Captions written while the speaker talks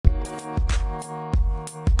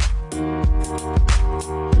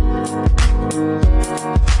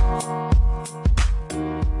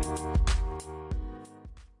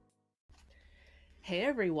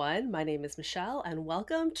everyone. My name is Michelle, and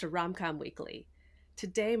welcome to Romcom Weekly.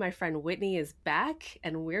 Today, my friend Whitney is back,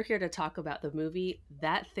 and we're here to talk about the movie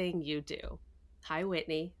That Thing You Do. Hi,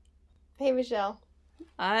 Whitney. Hey, Michelle.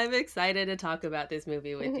 I'm excited to talk about this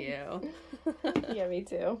movie with you. Yeah, me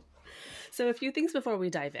too. So, a few things before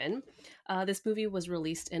we dive in. This movie was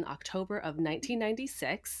released in October of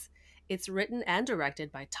 1996. It's written and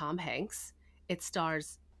directed by Tom Hanks. It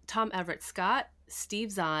stars Tom Everett Scott,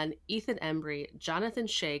 Steve Zahn, Ethan Embry, Jonathan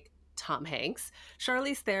Shake, Tom Hanks,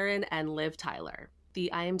 Charlize Theron, and Liv Tyler.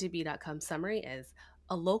 The IMDb.com summary is: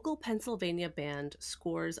 a local Pennsylvania band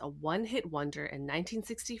scores a one-hit wonder in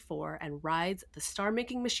 1964 and rides the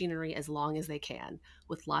star-making machinery as long as they can,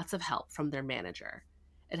 with lots of help from their manager.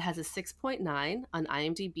 It has a 6.9 on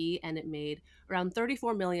IMDb, and it made around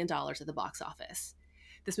 $34 million at the box office.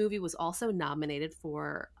 This movie was also nominated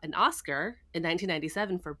for an Oscar in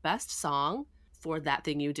 1997 for Best Song for That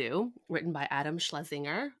Thing You Do, written by Adam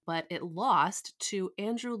Schlesinger, but it lost to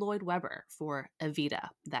Andrew Lloyd Webber for Evita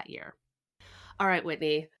that year. All right,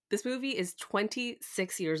 Whitney, this movie is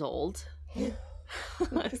 26 years old.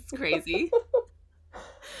 It's crazy.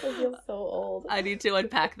 I feel so old. I need to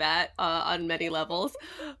unpack that on many levels.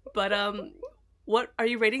 But what are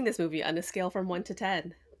you rating this movie on a scale from 1 to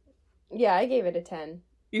 10? Yeah, I gave it a 10.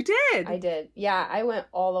 You did? I did. Yeah, I went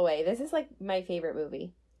all the way. This is like my favorite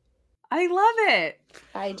movie. I love it.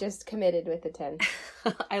 I just committed with a 10.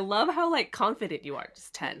 I love how confident you are.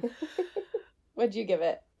 Just 10. What'd you give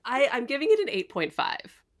it? I'm giving it an 8.5.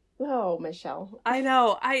 Oh, Michelle. I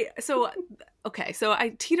know. So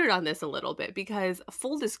I teetered on this a little bit because,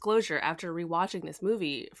 full disclosure, after rewatching this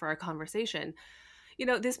movie for our conversation,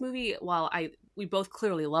 this movie, while we both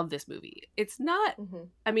clearly love this movie, it's not,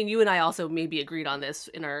 I mean, you and I also maybe agreed on this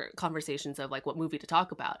in our conversations of what movie to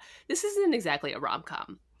talk about. This isn't exactly a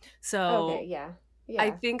rom-com. So okay, yeah. I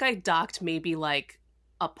think I docked maybe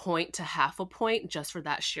a point to half a point just for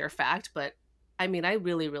that sheer fact. But I mean, I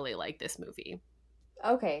really, really like this movie.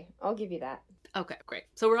 Okay, I'll give you that. Okay, great.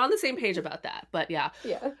 So we're on the same page about that. But yeah.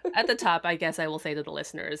 At the top, I guess I will say to the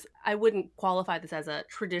listeners, I wouldn't qualify this as a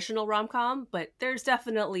traditional rom-com, but there's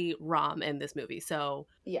definitely rom in this movie. So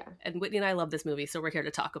yeah. And Whitney and I love this movie, so we're here to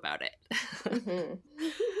talk about it. Mm-hmm.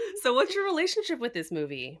 So what's your relationship with this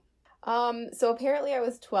movie? So apparently I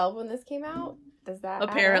was 12 when this came out. Does that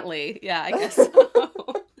Apparently, yeah, I guess so.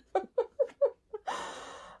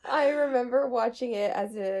 I remember watching it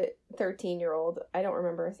as a 13-year-old. I don't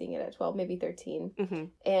remember seeing it at 12, maybe 13.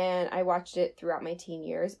 Mm-hmm. And I watched it throughout my teen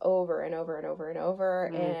years over and over and over and over.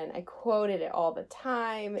 Mm. And I quoted it all the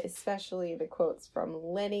time, especially the quotes from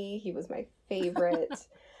Lenny. He was my favorite.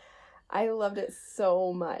 I loved it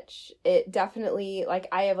so much. It definitely,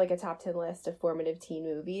 I have a top 10 list of formative teen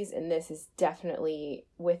movies, and this is definitely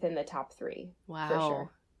within the top 3. Wow. For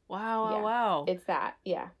sure. Wow. It's that,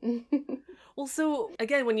 yeah. Well, so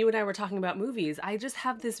again, when you and I were talking about movies, I just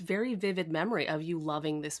have this very vivid memory of you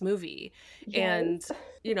loving this movie. Yes.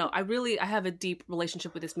 And, I have a deep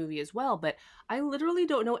relationship with this movie as well, but I literally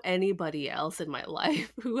don't know anybody else in my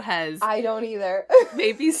life who has... I don't either.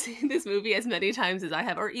 maybe seen this movie as many times as I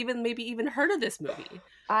have, or even heard of this movie.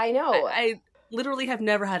 I know. I literally have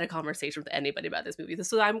never had a conversation with anybody about this movie.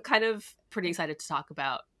 So I'm kind of pretty excited to talk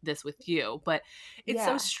about this with you. But it's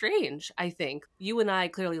so strange, I think. You and I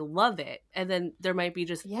clearly love it. And then there might be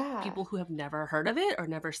just people who have never heard of it or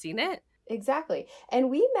never seen it. Exactly. And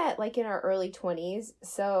we met in our early 20s.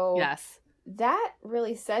 So yes, that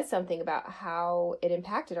really says something about how it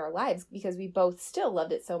impacted our lives, because we both still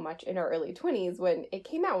loved it so much in our early 20s when it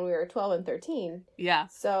came out when we were 12 and 13. Yeah.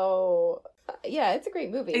 So... yeah, it's a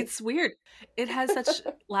great movie. It's weird. It has such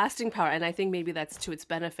lasting power, and I think maybe that's to its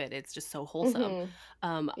benefit. It's just so wholesome.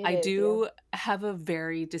 I do have a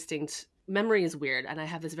very distinct memory is weird, and I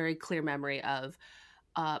have this very clear memory of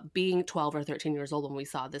being 12 or 13 years old when we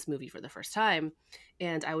saw this movie for the first time.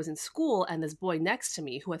 And I was in school, and this boy next to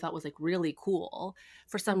me, who I thought was really cool,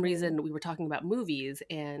 for some reason we were talking about movies,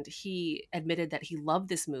 and he admitted that he loved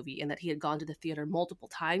this movie and that he had gone to the theater multiple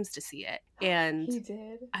times to see it. And he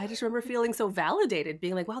did. I just remember feeling so validated,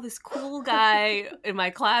 being like, wow, this cool guy in my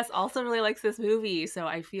class also really likes this movie. So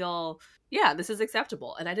I feel, this is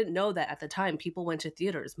acceptable. And I didn't know that at the time people went to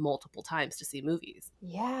theaters multiple times to see movies.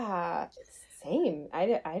 Yeah. Same.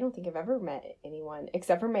 I don't think I've ever met anyone,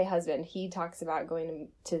 except for my husband. He talks about going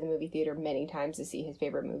to the movie theater many times to see his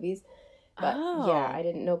favorite movies. But I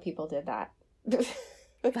didn't know people did that.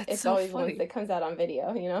 It's so always funny. Once it comes out on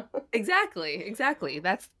video, Exactly.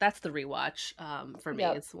 That's the rewatch for me.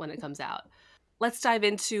 Yep. It's when it comes out. Let's dive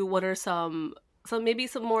into what are some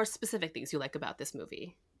more specific things you like about this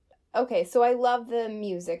movie. Okay, so I love the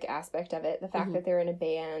music aspect of it. The fact that they're in a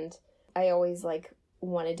band. I always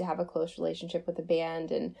wanted to have a close relationship with a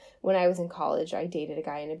band, and when I was in college, I dated a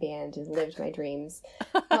guy in a band and lived my dreams.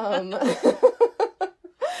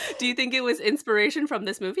 Do you think it was inspiration from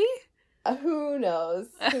this movie? Who knows?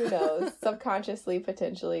 Who knows? Subconsciously,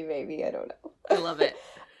 potentially, maybe. I don't know. I love it.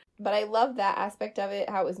 But I love that aspect of it,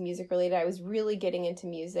 how it was music related. I was really getting into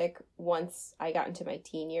music once I got into my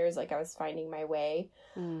teen years. Like, I was finding my way.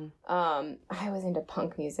 I was into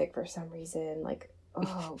punk music for some reason. Like,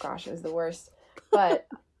 oh gosh, it was the worst. But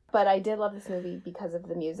I did love this movie because of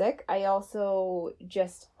the music. I also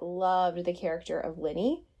just loved the character of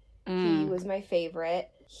Lenny. He was my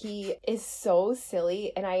favorite. He is so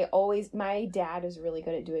silly, and my dad is really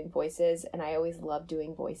good at doing voices, and I always loved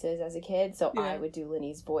doing voices as a kid, so I would do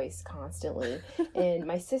Lenny's voice constantly. And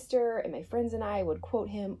my sister and my friends and I would quote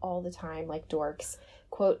him all the time, like dorks,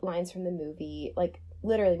 quote lines from the movie, like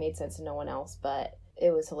literally made sense to no one else, but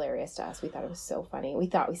it was hilarious to us. We thought it was so funny. We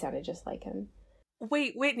thought we sounded just like him.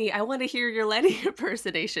 Wait, Whitney, I want to hear your Lenny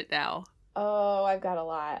impersonation now. Oh, I've got a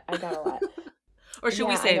lot. Or should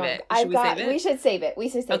we save it? We should save it. We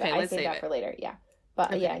should save it. Okay, I let's save save that it for later. Yeah. But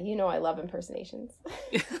Okay. yeah, you know I love impersonations.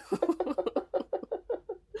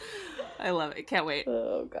 I love it. Can't wait.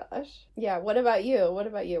 Oh gosh. Yeah, what about you?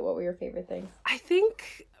 What were your favorite things? I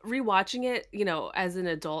think rewatching it, as an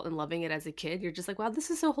adult and loving it as a kid, you're just like, wow,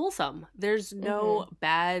 this is so wholesome. There's no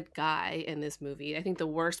bad guy in this movie. I think the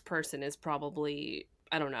worst person is probably,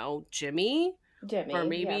 I don't know, Jimmy? Or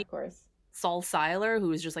maybe yeah, of course. Saul Seiler,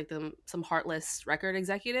 who is just like some heartless record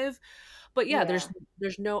executive. But yeah, there's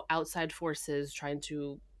no outside forces trying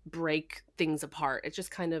to break things apart. It just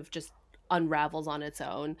kind of just unravels on its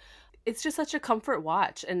own. It's just such a comfort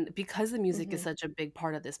watch, and because the music is such a big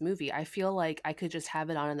part of this movie, I feel like I could just have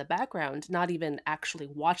it on in the background, not even actually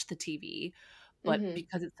watch the TV, but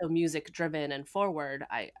because it's so music driven and forward,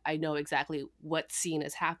 I know exactly what scene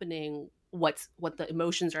is happening, what the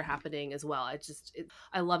emotions are happening as well.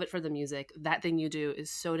 I love it for the music. That Thing You Do is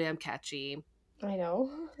so damn catchy. I know.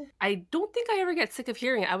 I don't think I ever get sick of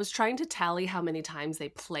hearing it. I was trying to tally how many times they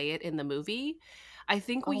play it in the movie. I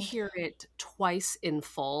think we hear it twice in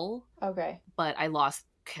full. Okay. But I lost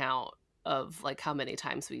count of like how many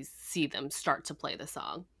times we see them start to play the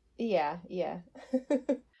song. Yeah.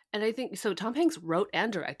 And I think, so Tom Hanks wrote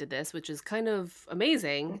and directed this, which is kind of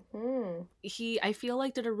amazing. I feel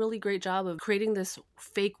like did a really great job of creating this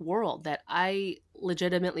fake world that I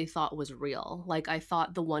legitimately thought was real. Like, I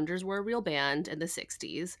thought the Wonders were a real band in the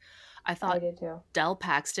 60s. I thought did too. Del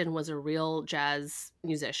Paxton was a real jazz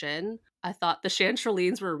musician. I thought the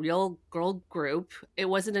Chanterlines were a real girl group. It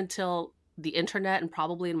wasn't until the internet and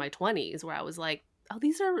probably in my 20s where I was like, oh,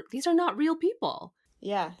 these are not real people.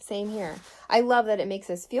 Yeah, same here. I love that it makes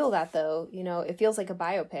us feel that, though. It feels like a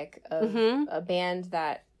biopic of a band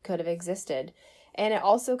that could have existed. And it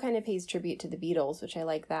also kind of pays tribute to the Beatles, which I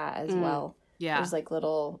like that as well. Yeah. There's like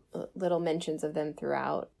little mentions of them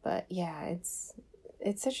throughout. But yeah, it's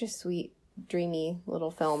such a sweet, dreamy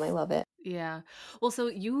little film. I love it. Yeah. Well, so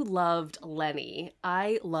you loved Lenny.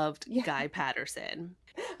 I loved Guy Patterson.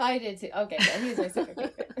 I did too. Okay, yeah, he was my second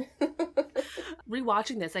favorite.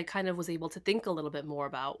 Rewatching this, I kind of was able to think a little bit more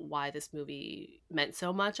about why this movie meant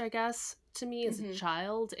so much, I guess, to me as a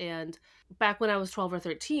child. And back when I was 12 or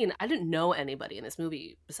 13, I didn't know anybody in this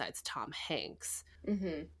movie besides Tom Hanks.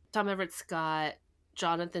 Tom Everett Scott,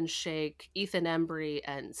 Jonathan Schaech, Ethan Embry,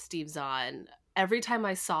 and Steve Zahn. Every time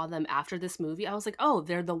I saw them after this movie, I was like, oh,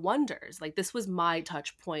 they're the Wonders. Like, this was my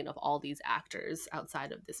touch point of all these actors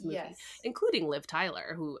outside of this movie, including Liv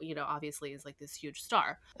Tyler, who, obviously is like this huge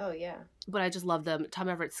star. Oh, yeah. But I just love them. Tom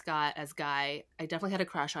Everett Scott as Guy, I definitely had a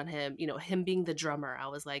crush on him. Him being the drummer, I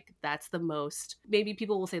was like, that's the most, maybe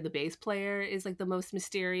people will say the bass player is like the most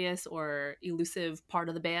mysterious or elusive part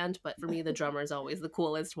of the band. But for me, the drummer is always the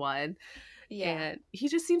coolest one. Yeah. And he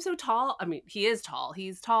just seems so tall. I mean, he is tall.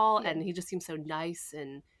 He's tall and he just seems so nice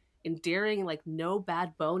and endearing, like no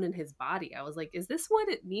bad bone in his body. I was like, is this what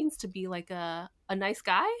it means to be like a nice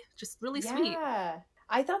guy? Just really sweet. Yeah.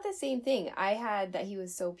 I thought the same thing. I had that he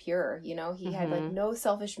was so pure, he had like no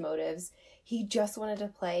selfish motives. He just wanted to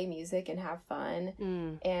play music and have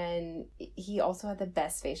fun. And he also had the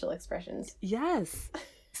best facial expressions. Yes.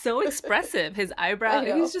 So expressive. His eyebrows,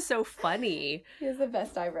 he was just so funny. He has the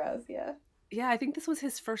best eyebrows, yeah. Yeah, I think this was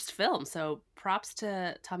his first film, so props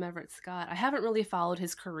to Tom Everett Scott. I haven't really followed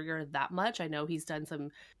his career that much. I know he's done some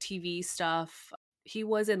TV stuff. He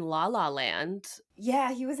was in La La Land.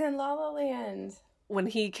 Yeah, he was in La La Land. When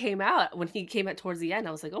he came out towards the end,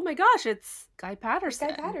 I was like, oh my gosh, it's Guy Patterson.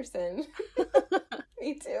 Guy Patterson.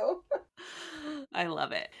 Me too. I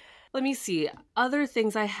love it. Let me see. Other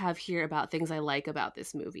things I have here about things I like about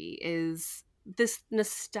this movie is this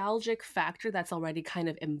nostalgic factor that's already kind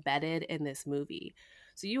of embedded in this movie.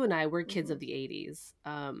 So you and I were kids Mm-hmm. of the 80s,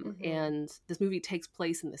 Mm-hmm. and this movie takes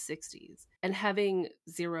place in the 60s. And having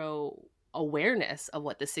zero awareness of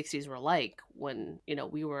what the 60s were like when,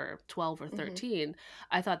 we were 12 or Mm-hmm. 13,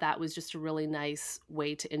 I thought that was just a really nice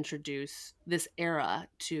way to introduce this era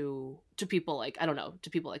to people like, I don't know, to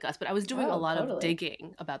people like us. But I was doing a Oh, lot of totally.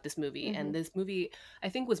 digging about this movie, Mm-hmm. and this movie I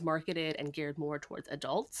think was marketed and geared more towards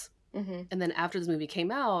adults. Mm-hmm. And then after this movie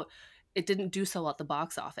came out, it didn't do so well at the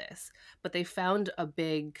box office, but they found a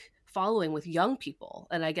big following with young people.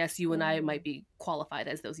 And I guess you and I Mm. might be qualified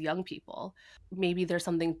as those young people. Maybe there's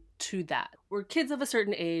something to that. We're kids of a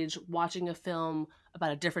certain age watching a film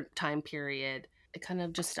about a different time period. It kind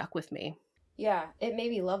of just stuck with me. Yeah, it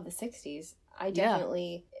made me love the 60s. I Yeah.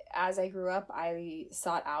 definitely, as I grew up, I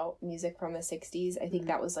sought out music from the 60s. I think Mhm.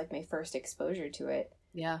 that was like my first exposure to it.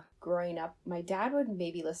 Yeah. Growing up, my dad would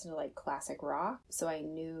maybe listen to like classic rock, so I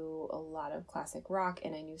knew a lot of classic rock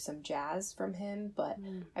and I knew some jazz from him, but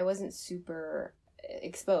Mm. I wasn't super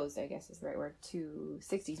exposed, I guess is the right word, to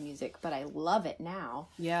 60s music, but I love it now.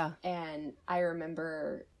 Yeah. And I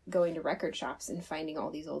remember going to record shops and finding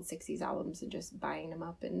all these old 60s albums and just buying them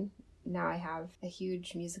up, and now I have a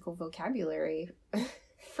huge musical vocabulary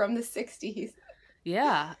from the 60s.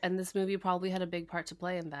 Yeah. And this movie probably had a big part to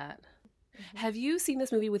play in that. Have you seen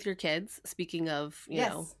this movie with your kids? Speaking of,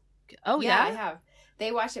 Yes. Oh, Yeah, I yeah? have.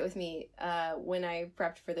 They watched it with me when I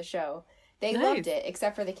prepped for the show. They Nice. loved it,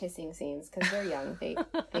 except for the kissing scenes, because they're young.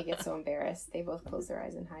 They get so embarrassed. They both close their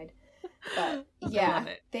eyes and hide. But I yeah, love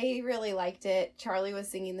it. they really liked it. Charlie was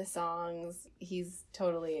singing the songs. He's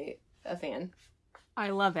totally a fan. I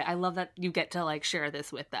love it. I love that you get to like share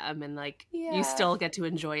this with them, and like Yeah. you still get to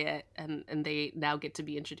enjoy it, and they now get to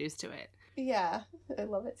be introduced to it. Yeah, I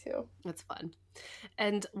love it too. It's fun.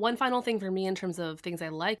 And one final thing for me in terms of things I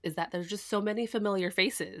like is that there's just so many familiar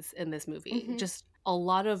faces in this movie. Mhm. Just a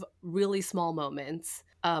lot of really small moments.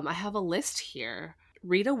 I have a list here.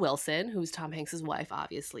 Rita Wilson, who's Tom Hanks's wife,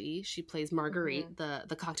 obviously. She plays Marguerite,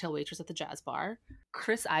 the cocktail waitress at the jazz bar.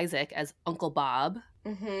 Chris Isaac as Uncle Bob.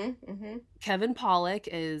 Kevin Pollak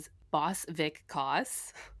is Boss Vic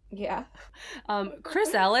Koss. Yeah.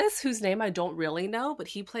 Chris Ellis, whose name I don't really know, but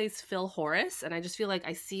he plays Phil Horace, and I just feel like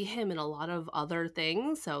I see him in a lot of other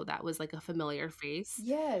things, so that was like a familiar face.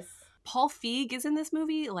 Yes. Paul Feig is in this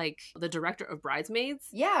movie, like the director of Bridesmaids.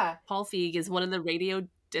 Yeah. Paul Feig is one of the radio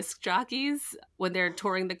disc jockeys when they're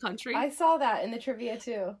touring the country. I saw that in the trivia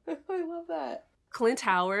too. I love that. Clint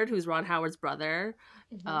Howard, who's Ron Howard's brother,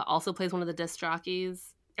 also plays one of the disc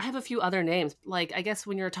jockeys. I have a few other names. Like, I guess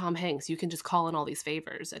when you're Tom Hanks, you can just call in all these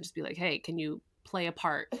favors and just be like, hey, can you play a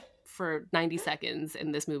part for 90 seconds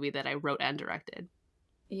in this movie that I wrote and directed?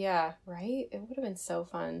 Yeah, right? It would have been so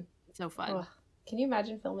fun. So fun. Ugh. Can you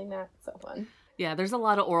imagine filming that? So fun. Yeah, there's a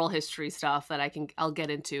lot of oral history stuff that I'll get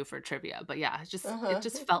into for trivia. But yeah, it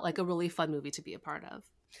just felt like a really fun movie to be a part of.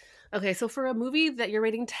 Okay, so for a movie that you're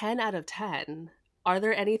rating 10 out of 10, are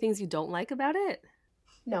there any things you don't like about it?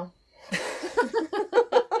 No.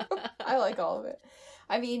 I like all of it.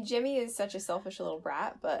 I mean, Jimmy is such a selfish little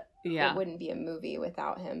brat, but it wouldn't be a movie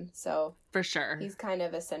without him. So for sure, he's kind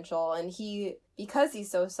of essential. And because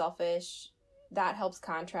he's so selfish, that helps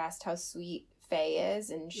contrast how sweet Faye is.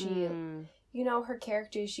 And she, her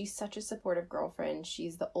character, she's such a supportive girlfriend.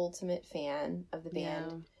 She's the ultimate fan of the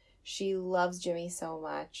band. Yeah. She loves Jimmy so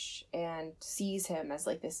much and sees him as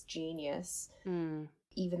like this genius.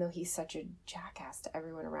 Even though he's such a jackass to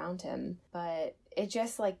everyone around him. But it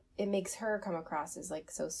just, like, it makes her come across as,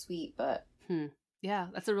 like, so sweet, but... Yeah,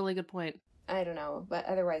 that's a really good point. I don't know, but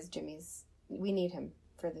otherwise we need him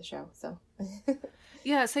for the show, so...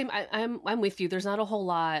 Yeah, same. I'm with you. There's not a whole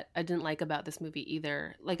lot I didn't like about this movie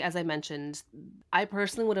either. Like, as I mentioned, I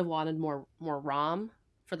personally would have wanted more rom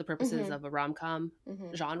for the purposes of a rom-com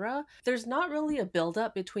genre. There's not really a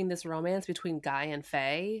build-up between this romance between Guy and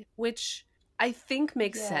Faye, which... I think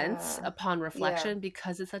makes sense upon reflection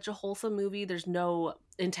because it's such a wholesome movie. There's no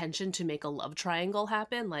intention to make a love triangle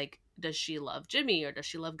happen. Like, does she love Jimmy or does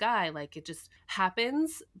she love Guy? Like, it just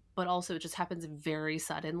happens, but also it just happens very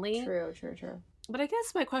suddenly. True. But I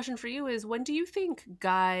guess my question for you is, when do you think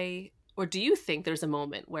Guy, or do you think there's a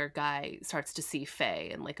moment where Guy starts to see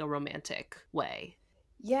Faye in like a romantic way?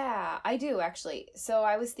 Yeah, I do actually. So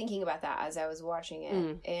I was thinking about that as I was watching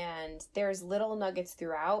it, and there's little nuggets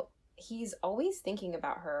throughout. He's always thinking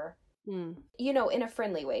about her, in a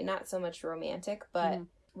friendly way, not so much romantic, but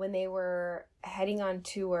when they were heading on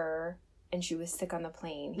tour and she was sick on the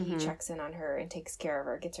plane, he checks in on her and takes care of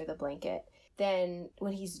her, gets her the blanket. Then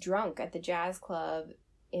when he's drunk at the jazz club,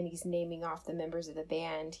 and he's naming off the members of the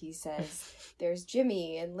band, he says, there's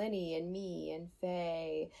Jimmy and Lenny and me and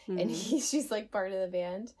Faye. And she's like part of the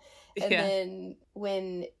band. And then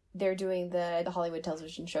when they're doing the Hollywood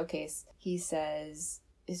Television Showcase, he says,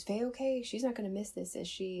 is Faye okay? She's not going to miss this, is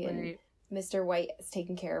she? And Mr. White is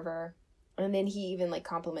taking care of her. And then he even like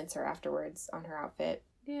compliments her afterwards on her outfit.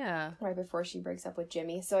 Yeah. Right before she breaks up with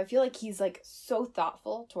Jimmy. So I feel like he's like so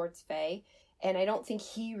thoughtful towards Faye. And I don't think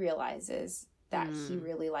he realizes that he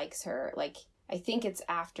really likes her. Like, I think it's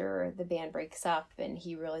after the band breaks up and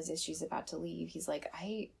he realizes she's about to leave. He's like,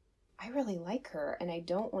 I really like her and I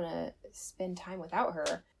don't want to spend time without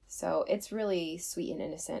her. So it's really sweet and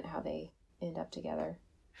innocent how they end up together.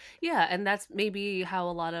 Yeah, and that's maybe how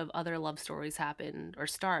a lot of other love stories happen or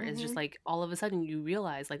start. It's just like all of a sudden you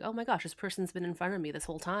realize like, oh my gosh, this person's been in front of me this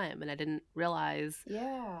whole time and I didn't realize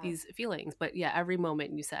these feelings. But yeah, every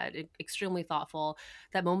moment you said, extremely thoughtful.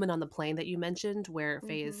 That moment on the plane that you mentioned where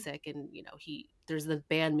Faye is sick and, you know, there's the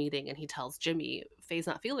band meeting and he tells Jimmy Faye's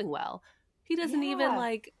not feeling well. He doesn't even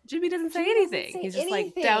like, Jimmy doesn't say anything. He's just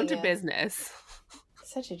like down to business.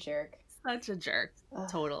 Such a jerk. Such a jerk.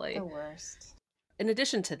 Totally. The worst. In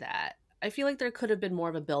addition to that, I feel like there could have been more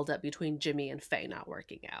of a buildup between Jimmy and Faye not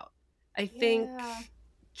working out. I think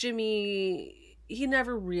Jimmy, he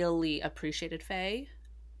never really appreciated Faye.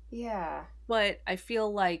 Yeah. But I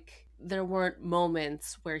feel like there weren't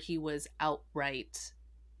moments where he was outright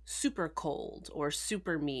super cold or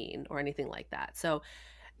super mean or anything like that. So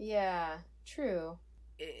yeah, true.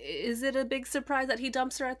 Is it a big surprise that he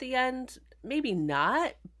dumps her at the end? Maybe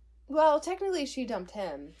not. Well, technically she dumped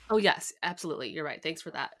him. Oh, yes, absolutely. You're right. Thanks for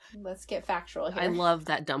that. Let's get factual here. I love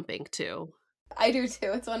that dumping, too. I do,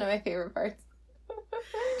 too. It's one of my favorite parts.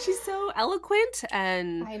 She's so eloquent,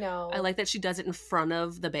 and I know. I like that she does it in front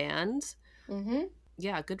of the band. Mm-hmm.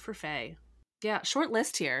 Yeah, good for Faye. Yeah, short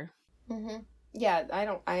list here. Mm-hmm. Yeah,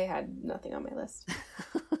 I had nothing on my list.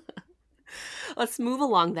 Let's move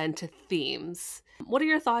along then to themes. What are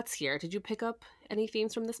your thoughts here? Did you pick up any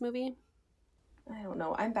themes from this movie? I don't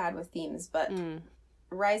know. I'm bad with themes, but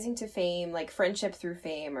rising to fame, like friendship through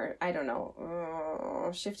fame, or I don't know,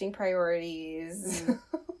 shifting priorities.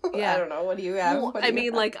 Yeah. I don't know. What do you have? Well, I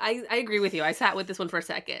mean, like, I agree with you. I sat with this one for a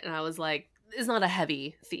second and I was like, it's not a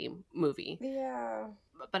heavy theme movie. Yeah.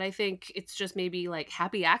 But I think it's just maybe like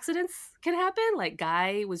happy accidents can happen. Like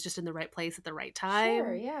Guy was just in the right place at the right time.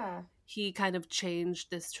 Sure, yeah. He kind of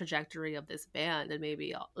changed this trajectory of this band, and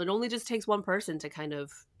maybe it only just takes one person to kind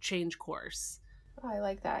of change course. Oh, I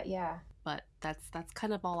like that, yeah. But that's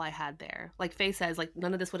kind of all I had there. Like Faye says, like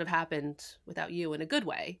none of this would have happened without you in a good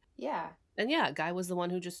way. Yeah. And yeah, Guy was the one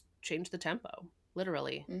who just changed the tempo,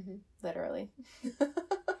 literally. Mm-hmm. Literally.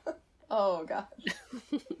 Oh gosh.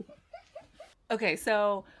 Okay,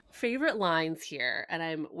 so favorite lines here, and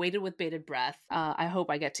I'm waited with bated breath. I hope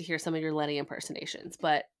I get to hear some of your Lenny impersonations.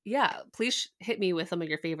 But yeah, please hit me with some of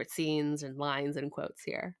your favorite scenes and lines and quotes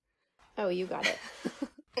here. Oh, you got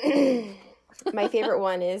it. My favorite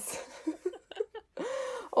one is,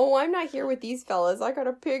 oh, I'm not here with these fellas. I got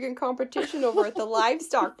a pig in competition over at the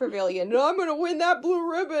livestock pavilion, and I'm going to win that blue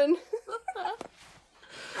ribbon.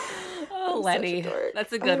 Oh, Lenny.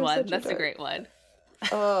 That's a good one. That's a great one.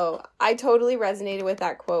 Oh, I totally resonated with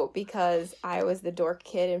that quote because I was the dork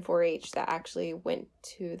kid in 4-H that actually went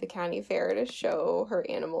to the county fair to show her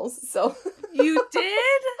animals. So you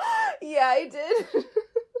did? Yeah, I did.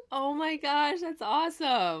 Oh my gosh, that's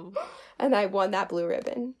awesome. And I won that blue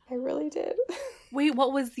ribbon. I really did. Wait,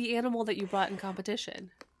 what was the animal that you brought in competition?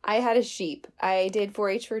 I had a sheep. I did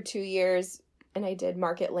 4-H for 2 years and I did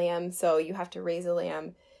market lamb. So you have to raise a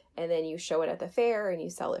lamb and then you show it at the fair and you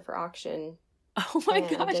sell it for auction. Oh my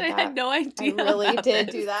gosh, I had no idea. I really did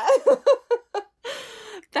do that.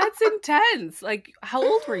 That's intense. Like, how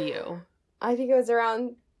old were you? I think it was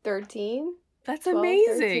around 13. That's 12,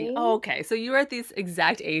 amazing. Oh, okay, so you were at this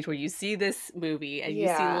exact age where you see this movie and you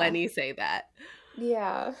see Lenny say that.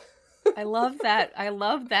 Yeah. I love that. I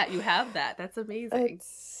love that you have that. That's amazing.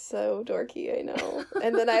 It's so dorky, I know.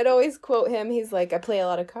 And then I'd always quote him. He's like, I play a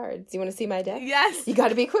lot of cards. You want to see my deck? Yes. You got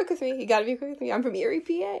to be quick with me. You got to be quick with me. I'm from Erie,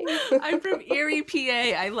 PA. I'm from Erie,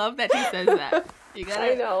 PA. I love that he says that. You got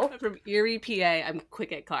I know. I'm from Erie, PA. I'm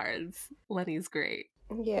quick at cards. Lenny's great.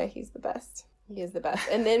 Yeah, he's the best. He is the best.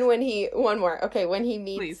 And then when he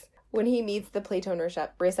meets the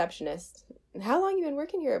Playtone receptionist, how long you been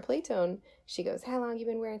working here at Playtone? She goes, how long you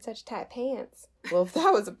been wearing such tight pants? Well, if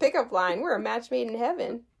that was a pickup line, we're a match made in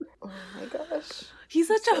heaven. Oh my gosh. He's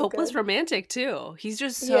such a hopeless romantic too. He's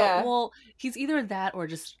just so, well, he's either that or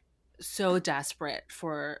just so desperate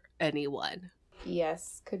for anyone.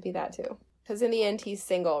 Yes, could be that too. Because in the end, he's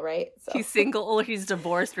single, right? So. He's single, or he's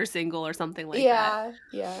divorced or single or something like that. Yeah,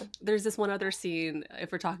 yeah. There's this one other scene,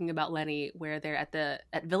 if we're talking about Lenny, where they're at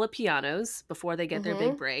Villa Pianos before they get their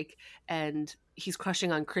big break, and he's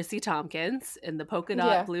crushing on Chrissy Tompkins in the polka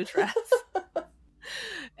dot blue dress.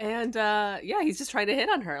 And he's just trying to hit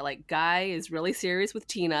on her. Like, Guy is really serious with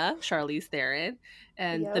Tina, Charlize Theron,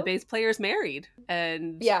 and the bass player's married.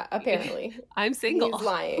 And yeah, apparently. I'm single.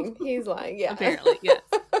 He's lying, yeah. Apparently, yes.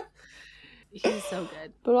 He's so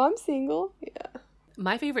good. But I'm single, yeah.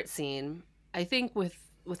 My favorite scene, I think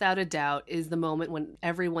without a doubt, is the moment when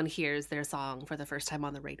everyone hears their song for the first time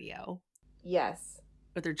on the radio. Yes.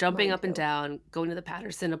 But they're jumping up and down, going to the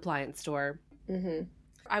Patterson appliance store. Mm-hmm.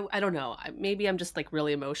 I don't know. Maybe I'm just like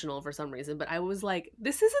really emotional for some reason, but I was like,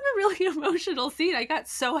 this isn't a really emotional scene. I got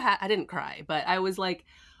so I didn't cry, but I was like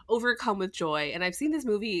overcome with joy. And I've seen this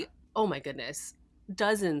movie, oh my goodness,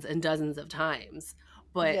 dozens and dozens of times.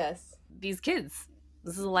 But these kids,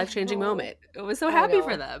 this is a life-changing moment. I was so happy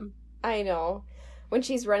for them. I know. When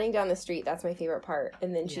she's running down the street, that's my favorite part.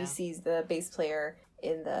 And then she sees the bass player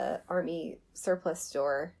in the army surplus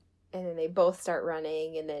store. And then they both start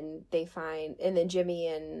running, and then Jimmy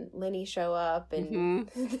and Lenny show up, and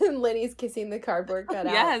then Lenny's kissing the cardboard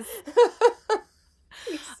cutout. Yes.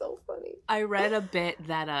 He's so funny. I read a bit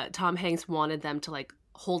that Tom Hanks wanted them to like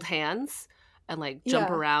hold hands and like jump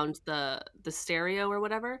around the stereo or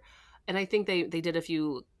whatever. And I think they did a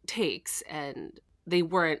few takes and they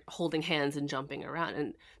weren't holding hands and jumping around.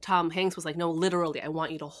 And Tom Hanks was like, no, literally, I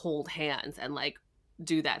want you to hold hands and like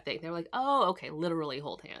do that thing. They're like, oh, okay, literally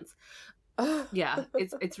hold hands. Yeah,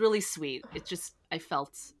 it's really sweet. It's just, I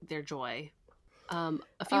felt their joy. A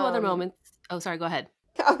few other moments. Oh, sorry, go ahead.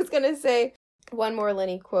 I was gonna say one more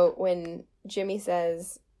Lenny quote when Jimmy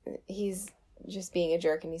says he's just being a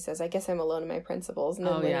jerk and he says, I guess I'm alone in my principles. And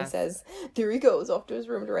then Lenny says, there he goes off to his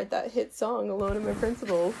room to write that hit song, Alone in My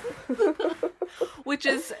Principles. Which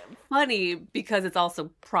is funny because it's also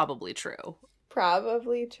probably true.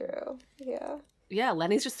 Probably true, yeah. Yeah,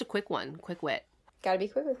 Lenny's just a quick wit. Gotta be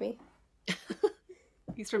quick with me.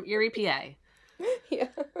 He's from Erie, PA. Yeah.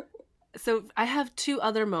 So I have two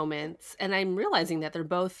other moments, and I'm realizing that they're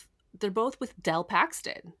both with Del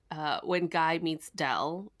Paxton. When Guy meets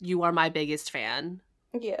Del, "You are my biggest fan."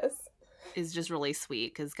 Yes. Is just really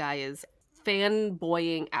sweet because Guy is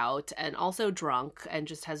fanboying out and also drunk and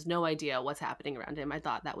just has no idea what's happening around him. I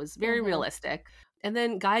thought that was very realistic. And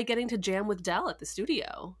then Guy getting to jam with Del at the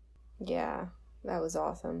studio. Yeah. That was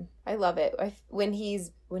awesome. I love it. When he's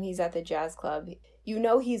at the jazz club, you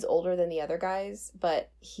know he's older than the other guys, but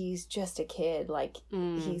he's just a kid. Like,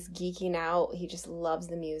 he's geeking out. He just loves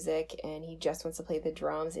the music, and he just wants to play the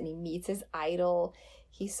drums, and he meets his idol.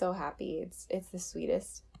 He's so happy. It's the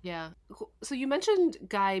sweetest. Yeah. So you mentioned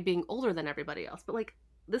Guy being older than everybody else, but, like,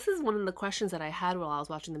 this is one of the questions that I had while I was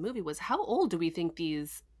watching the movie was, how old do we think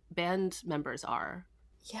these band members are?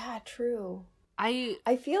 Yeah, true. I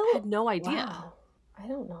had no idea. Wow. I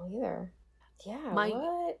don't know either. Yeah,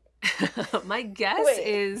 what? My guess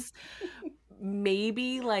is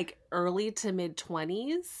maybe like early to mid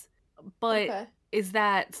 20s, but is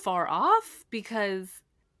that far off?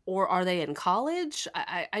 Or are they in college?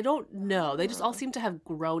 I don't know. They just all seem to have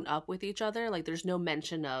grown up with each other. Like, there's no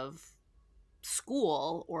mention of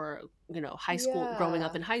school or, high school, growing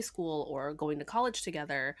up in high school or going to college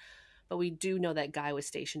together. But we do know that Guy was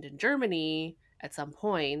stationed in Germany at some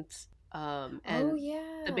point. And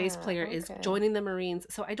the bass player is joining the Marines.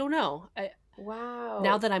 So I don't know. Wow.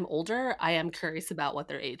 Now that I'm older, I am curious about what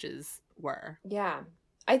their ages were. Yeah.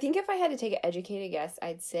 I think if I had to take an educated guess,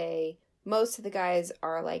 I'd say most of the guys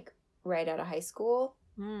are like right out of high school,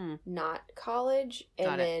 not college.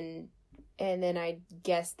 And then I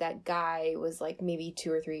guess that Guy was like maybe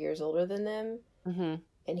 2 or 3 years older than them. Mm-hmm.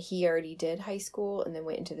 And he already did high school and then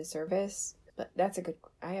went into the service. But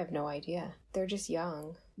I have no idea. They're just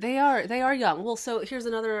young. They are young. Well, so here's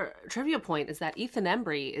another trivia point is that Ethan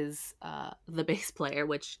Embry is the bass player,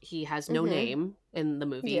 which he has no name in the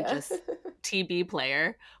movie, just TB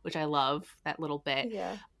player, which I love that little bit.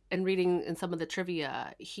 Yeah. And reading in some of the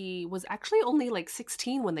trivia, he was actually only like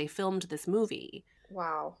 16 when they filmed this movie.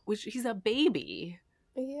 Wow. Which he's a baby.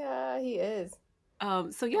 Yeah, he is.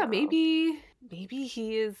 So yeah, maybe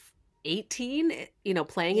he is 18,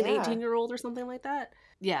 playing an 18-year-old or something like that.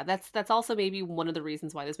 Yeah, that's also maybe one of the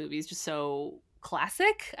reasons why this movie is just so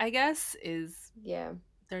classic, I guess, is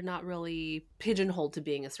they're not really pigeonholed to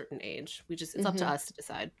being a certain age. It's up to us to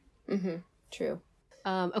decide. Mm-hmm. True.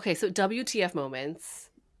 Okay, so WTF moments.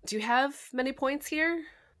 Do you have many points here?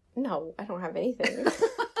 No, I don't have anything.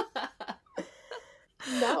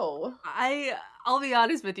 No. I'll be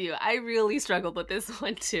honest with you. I really struggled with this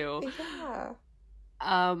one too. Yeah.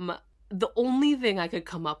 The only thing I could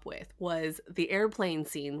come up with was the airplane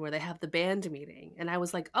scene where they have the band meeting. And I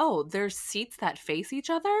was like, oh, there's seats that face each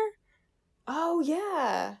other? Oh,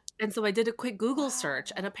 yeah. And so I did a quick Google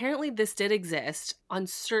search, Wow. and apparently this did exist on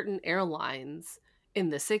certain airlines in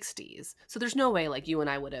the 60s. So there's no way like you and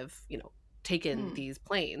I would have, taken these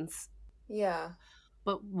planes. Yeah.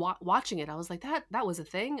 But watching it, I was like, that was a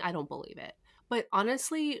thing? I don't believe it. But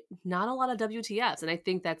honestly, not a lot of WTFs. And I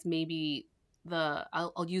think that's maybe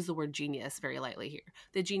I'll use the word genius very lightly here.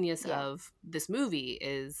 The genius Yeah. of this movie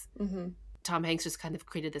is Tom Hanks just kind of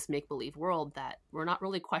created this make-believe world that we're not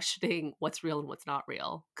really questioning what's real and what's not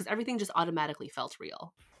real, because everything just automatically felt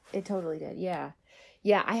real. It totally did. Yeah.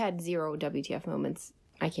 Yeah, I had 0 WTF moments.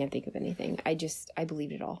 I can't think of anything. I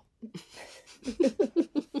believed it all.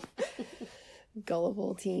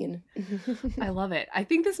 Gullible teen. I love it. I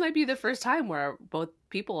think this might be the first time where both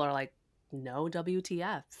people are like, no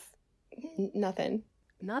WTFs. Nothing.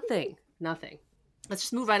 Nothing. Let's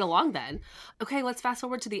just move right along then. Okay, let's fast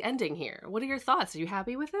forward to the ending here. What are your thoughts? Are you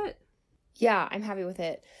happy with it? Yeah, I'm happy with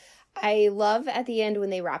it. I love at the end when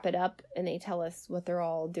they wrap it up and they tell us what they're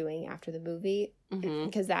all doing after the movie,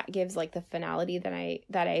 because that gives like the finality that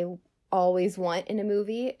I always want in a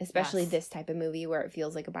movie, especially this type of movie where it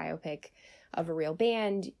feels like a biopic of a real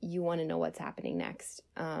band. You want to know what's happening next.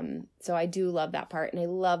 So I do love that part, and I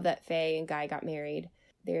love that Faye and Guy got married.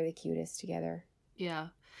 They're the cutest together. Yeah,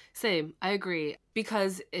 same. I agree,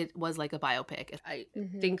 because it was like a biopic. I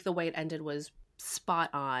think the way it ended was spot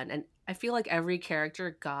on, and I feel like every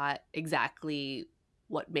character got exactly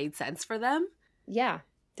what made sense for them. Yeah,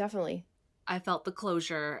 definitely. I felt the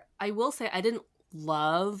closure. I will say I didn't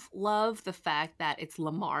love the fact that it's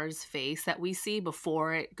Lamar's face that we see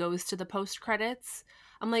before it goes to the post credits.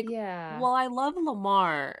 I'm like, well, I love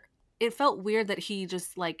Lamar. It felt weird that he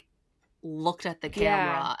just like looked at the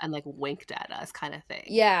camera and like winked at us kind of thing.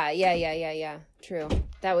 Yeah. True.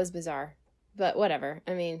 That was bizarre. But whatever.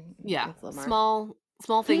 I mean, yeah. it's Lamar.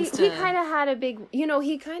 Small things He kind of had a big,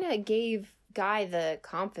 he kind of gave Guy the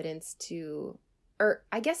confidence to, or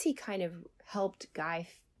I guess he kind of helped Guy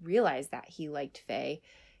realize that he liked Faye,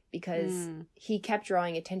 because he kept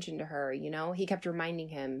drawing attention to her, he kept reminding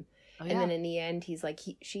him. And then in the end, he's like,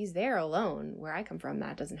 she's there alone. Where I come from,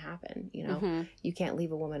 that doesn't happen. You can't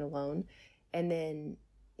leave a woman alone. And then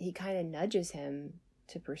he kind of nudges him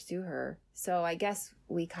to pursue her. So I guess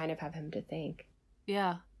we kind of have him to thank.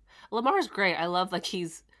 Yeah. Lamar's great. I love like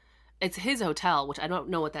it's his hotel, which I don't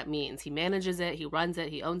know what that means. He manages it, he runs it,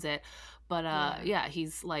 he owns it. But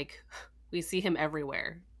he's like, we see him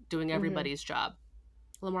everywhere doing everybody's job.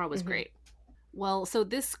 Lamar was great. Well, so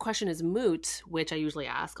this question is moot, which I usually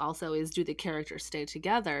ask also, is do the characters stay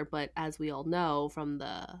together? But as we all know from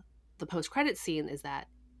the post-credit scene is that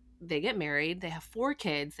they get married, they have 4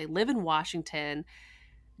 kids, they live in Washington.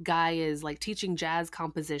 Guy is like teaching jazz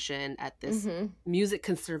composition at this music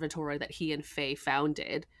conservatory that he and Faye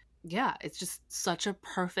founded. Yeah, it's just such a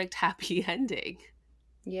perfect happy ending.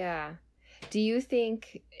 Yeah. Do you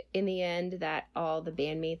think in the end that all the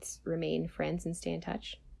bandmates remain friends and stay in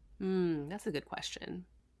touch? That's a good question.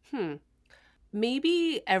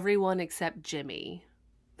 Maybe everyone except Jimmy.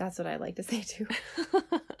 That's what I'd like to say too.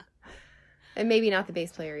 And maybe not the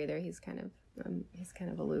bass player either. He's kind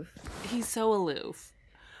of aloof. He's so aloof.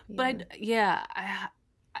 Yeah. But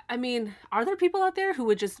I mean, are there people out there who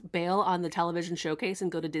would just bail on the television showcase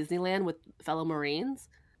and go to Disneyland with fellow Marines?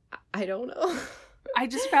 I don't know. I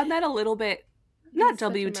just found that a little bit, not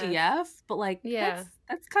WTF, but like,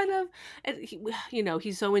 that's kind of,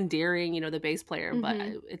 he's so endearing, the bass player, but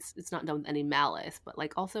it's not done with any malice. But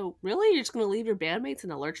like, also, really? You're just going to leave your bandmates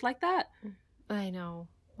in a lurch like that? I know.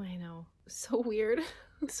 So weird.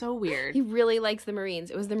 So weird. He really likes the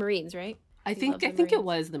Marines. It was the Marines, right? I think it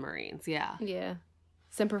was the Marines, yeah. Yeah.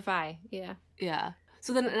 Semper Fi, yeah. Yeah.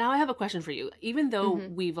 So then now I have a question for you. Even though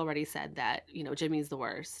we've already said that, Jimmy's the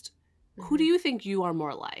worst, who do you think you are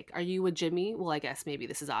more like? Are you a Jimmy? Well, I guess maybe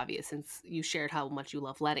this is obvious since you shared how much you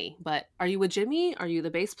love Lenny. But are you a Jimmy? Are you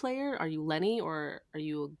the bass player? Are you Lenny? Or are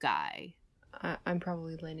you a Guy? I'm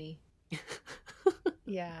probably Lenny.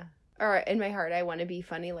 Yeah. All right, in my heart, I want to be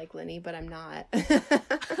funny like Lenny, but I'm not.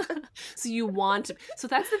 So you want to... So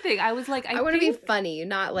that's the thing. I was like... I want to be funny,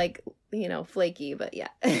 not like, flaky, but yeah.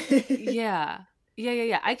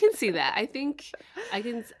 Yeah. I can see that. I think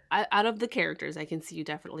out of the characters, I can see you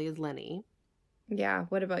definitely as Lenny. Yeah.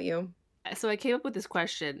 What about you? So I came up with this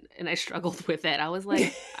question and I struggled with it. I was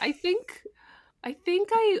like, I think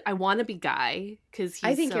I want to be Guy because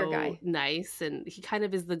he's so Guy. Nice and he kind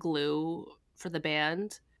of is the glue for the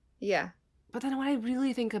band. Yeah. But then when I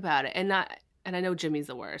really think about it, and and I know Jimmy's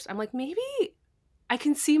the worst. I'm like, maybe I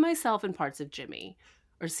can see myself in parts of Jimmy,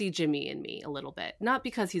 or see Jimmy in me a little bit. Not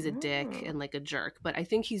because he's a dick and like a jerk, but I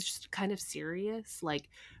think he's just kind of serious, like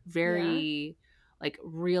very, like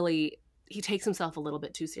really, he takes himself a little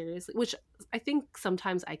bit too seriously, which I think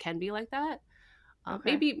sometimes I can be like that.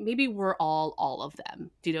 Okay. Maybe we're all of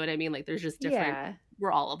them. Do you know what I mean? Like there's just different,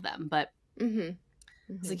 we're all of them, but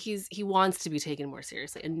it's like he wants to be taken more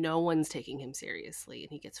seriously, and no one's taking him seriously,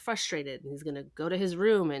 and he gets frustrated, and he's gonna go to his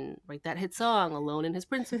room and write that hit song Alone in His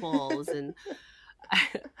Principles. And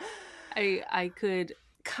I could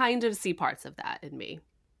kind of see parts of that in me.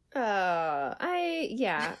 I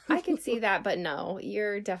can see that, but no,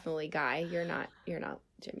 you're definitely Guy. You're not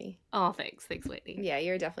Jimmy. Oh, thanks, Whitney. Yeah,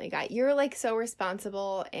 you're definitely Guy. You're like so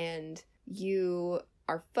responsible, and you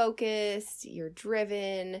are focused, you're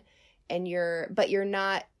driven, and but you're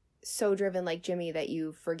not so driven like Jimmy that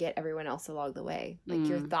you forget everyone else along the way. Like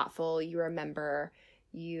you're thoughtful, you remember,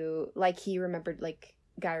 like he remembered, like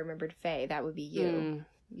Guy remembered Faye. That would be you.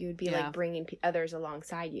 You would be like bringing others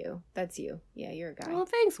alongside you. That's you. Yeah, you're a Guy. Well,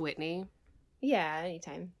 thanks, Whitney. Yeah,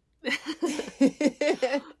 anytime.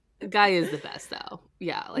 Guy is the best, though.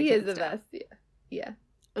 Yeah, like he is the best. Yeah.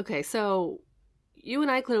 Okay, so you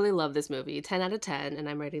and I clearly love this movie. 10 out of 10, and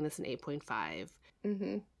I'm rating this an 8.5.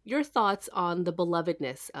 Mm-hmm. Your thoughts on the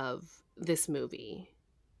belovedness of this movie?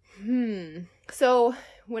 So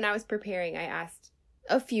when I was preparing, I asked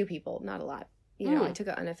a few people, not a lot. I took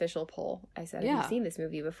an unofficial poll. I said, have you seen this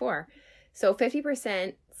movie before? So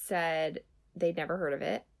 50% said they'd never heard of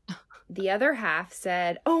it. The other half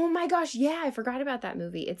said, oh my gosh, yeah, I forgot about that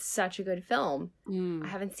movie. It's such a good film. I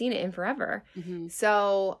haven't seen it in forever.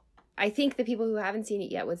 So I think the people who haven't seen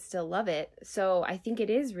it yet would still love it. So I think it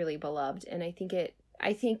is really beloved. And I think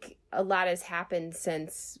a lot has happened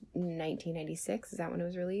since 1996. Is that when it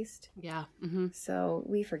was released? Yeah. So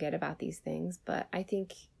we forget about these things. But I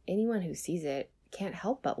think anyone who sees it can't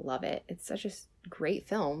help but love it. It's such a great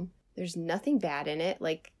film. There's nothing bad in it.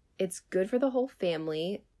 Like, it's good for the whole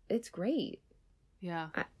family. It's great. Yeah.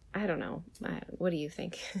 I don't know. What do you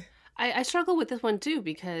think? I struggle with this one too,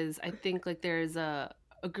 because I think like there's a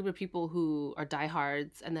group of people who are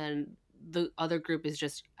diehards, and then the other group is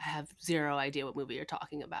just have zero idea what movie you're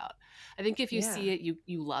talking about. I think if you see it,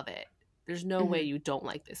 you love it. There's no way you don't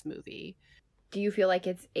like this movie. Do you feel like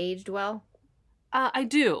it's aged well? I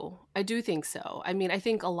do think so. I mean, I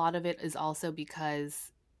think a lot of it is also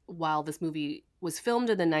because while this movie was filmed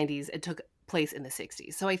in the 90s, it took place in the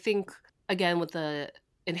 60s. So I think, again, with the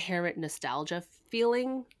inherent nostalgia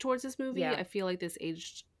feeling towards this movie, I feel like this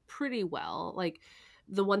aged pretty well. Like,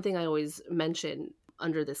 the one thing I always mention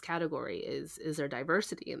under this category is there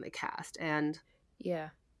diversity in the cast. And,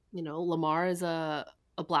 Lamar is a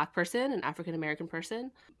Black person, an African-American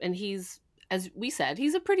person, and he's, as we said,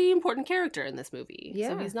 he's a pretty important character in this movie. Yeah.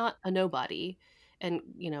 So he's not a nobody. And,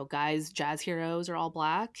 Guy's jazz heroes are all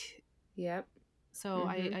Black. Yep. So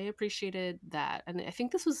I appreciated that. And I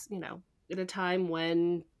think this was, at a time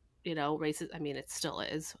when, racism, I mean, it still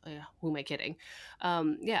is. Who am I kidding?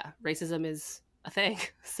 Racism is a thing.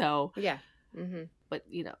 So, yeah. But,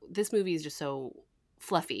 this movie is just so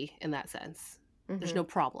fluffy in that sense. There's no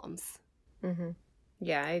problems.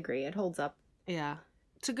 Yeah, I agree. It holds up. Yeah.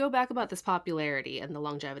 To go back about this popularity and the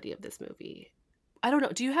longevity of this movie, I don't know.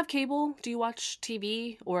 Do you have cable? Do you watch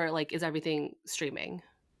TV? Or, like, is everything streaming?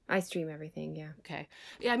 I stream everything, yeah. Okay.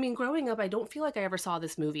 Yeah, I mean, growing up, I don't feel like I ever saw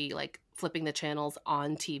this movie, like, flipping the channels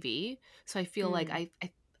on TV. So I feel like I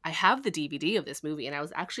have the DVD of this movie, and I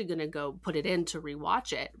was actually going to go put it in to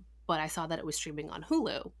rewatch it, but I saw that it was streaming on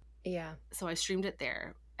Hulu. Yeah. So I streamed it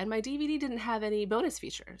there. And my DVD didn't have any bonus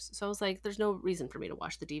features. So I was like, there's no reason for me to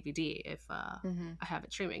watch the DVD if I have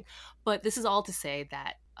it streaming. But this is all to say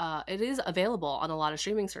that it is available on a lot of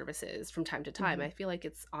streaming services from time to time. I feel like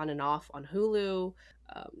it's on and off on Hulu.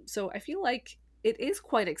 So I feel like it is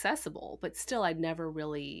quite accessible, but still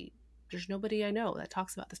there's nobody I know that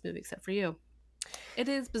talks about this movie except for you. It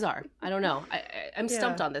is bizarre. I don't know. I'm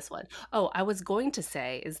stumped on this one. Oh, I was going to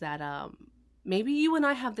say is that maybe you and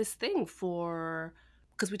I have this thing for...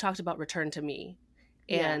 because we talked about Return to Me,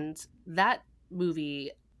 and that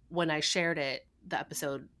movie, when I shared it, the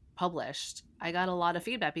episode published, I got a lot of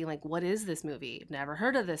feedback being like, what is this movie? I've never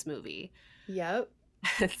heard of this movie. Yep.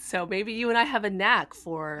 So maybe you and I have a knack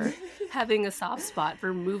for having a soft spot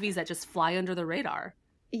for movies that just fly under the radar.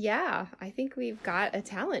 Yeah, I think we've got a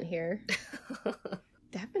talent here.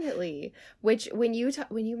 Definitely. Which, when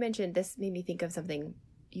you mentioned, this made me think of something.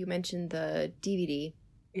 You mentioned the DVD.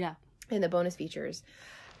 Yeah. And the bonus features.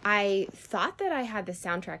 I thought that I had the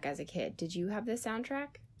soundtrack as a kid. Did you have the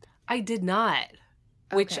soundtrack? I did not,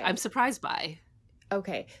 which I'm surprised by.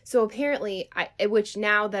 Okay, so apparently, which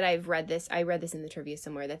now that I read this in the trivia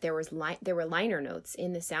somewhere that there were liner notes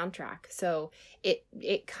in the soundtrack, so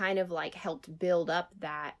it kind of like helped build up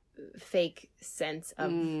that fake sense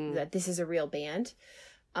of that this is a real band.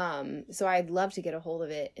 So I'd love to get a hold of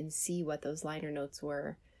it and see what those liner notes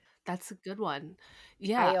were. That's a good one.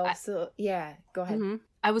 Yeah. I also, yeah, go ahead.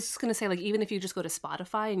 I was just gonna say, like, even if you just go to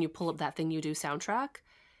Spotify and you pull up That Thing You Do soundtrack,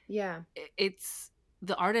 Yeah, it's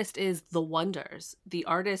the artist is The Wonders. The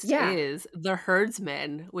artist yeah, is The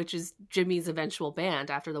Herdsmen, which is Jimmy's eventual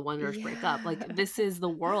band after the Wonders break up. Like, yeah. this is the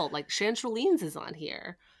world. Like, Chantrellines is on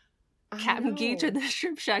here. I Captain Gage and know. the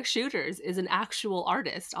Strip Shack Shooters is an actual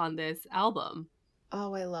artist on this album.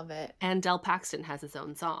 Oh, I love it. And Del Paxton has his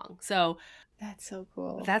own song. So That's so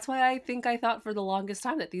cool. that's why I think I thought for the longest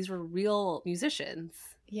time that these were real musicians.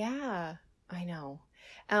 Yeah, I know.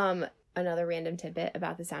 Another random tidbit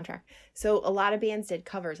about the soundtrack. So a lot of bands did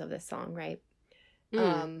covers of this song, right?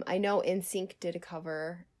 I know NSYNC did a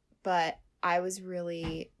cover, but I was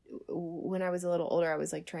really, when I was a little older, I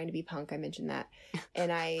was like trying to be punk. I mentioned that.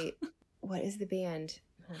 And what is the band?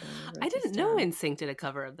 Hold on, I didn't know NSYNC did a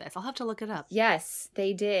cover of this. I'll have to look it up. Yes,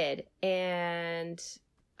 they did. And,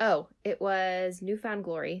 oh, it was Newfound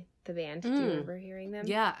Glory, the band. Do you remember hearing them?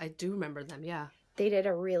 Yeah, I do remember them, yeah. They did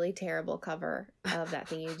a really terrible cover of That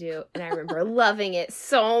Thing You Do. And I remember loving it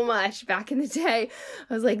so much back in the day.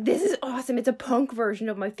 I was like, this is awesome. It's a punk version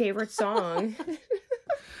of my favorite song.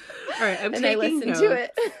 All right, I'm and taking I listened notes. to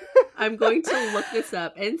it. I'm going to look this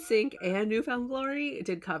up. NSYNC and Newfound Glory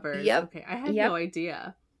did covers. Yep. Okay, I had no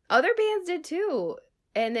idea. Other bands did too.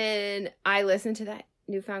 And then I listened to that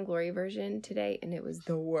Newfound Glory version today, and it was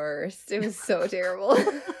the worst. It was so terrible.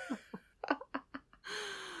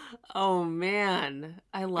 Oh, man.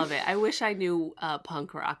 I love it. I wish I knew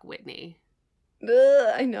punk rock Whitney.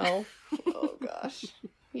 Ugh, I know. Oh, gosh.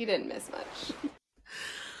 You didn't miss much.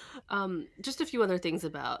 Just a few other things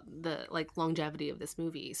about the longevity of this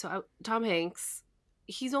movie. So Tom Hanks,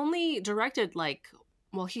 he's only directed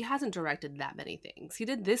he hasn't directed that many things. He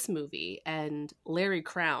did this movie and Larry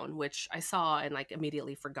Crown, which I saw and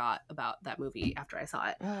immediately forgot about that movie after I saw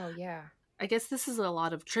it. Oh, yeah. I guess this is a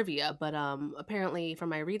lot of trivia, but apparently from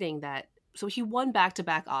my reading so he won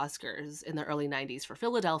back-to-back Oscars in the early 90s for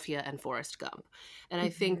Philadelphia and Forrest Gump. And I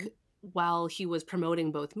think while he was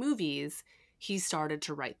promoting both movies, he started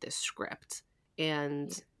to write this script.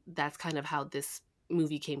 And that's kind of how this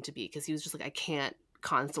movie came to be, because he was just like, I can't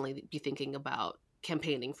constantly be thinking about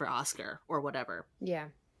campaigning for Oscar or whatever. Yeah.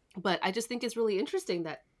 But I just think it's really interesting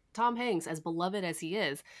that Tom Hanks, as beloved as he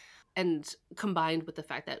is, and combined with the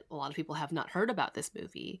fact that a lot of people have not heard about this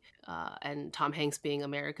movie, and Tom Hanks being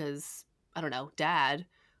America's, I don't know, dad,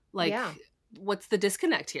 what's the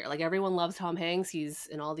disconnect here? Like, everyone loves Tom Hanks. He's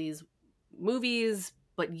in all these movies,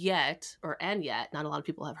 but yet, not a lot of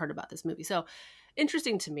people have heard about this movie. So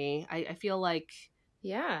interesting to me. I feel like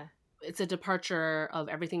it's a departure of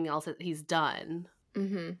everything else that he's done.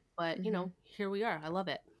 But, here we are. I love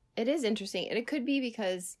it. It is interesting. And it could be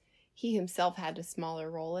because he himself had a smaller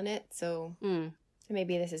role in it. So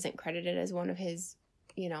maybe this isn't credited as one of his,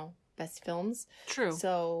 best films. True.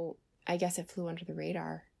 So I guess it flew under the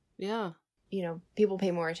radar. Yeah. People pay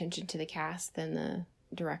more attention to the cast than the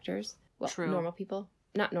directors. Well, True. Normal people.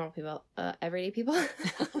 Not normal people. Everyday people.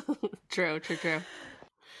 True.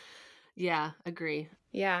 Yeah, agree.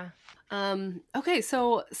 Yeah. Okay,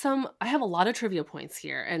 so I have a lot of trivia points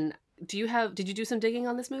here. And did you do some digging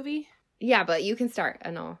on this movie? Yeah, but you can start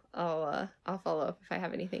and I'll follow up if I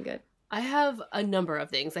have anything good. I have a number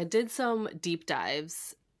of things. I did some deep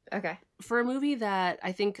dives. Okay. For a movie that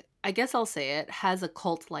I guess I'll say it, has a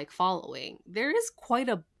cult-like following, there is quite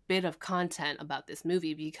a bit of content about this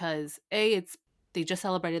movie because they just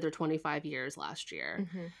celebrated their 25 years last year.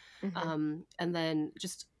 And then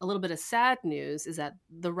just a little bit of sad news is that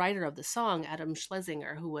the writer of the song, Adam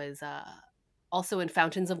Schlesinger, who was also in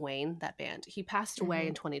Fountains of Wayne, that band, he passed away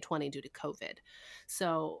in 2020 due to COVID.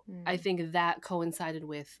 So I think that coincided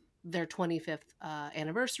with their 25th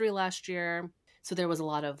anniversary last year. So there was a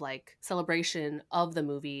lot of celebration of the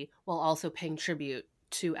movie while also paying tribute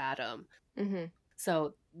to Adam.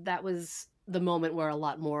 So that was the moment where a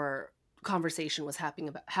lot more conversation was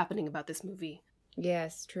happening about this movie.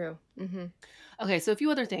 Yes, true. Okay, so a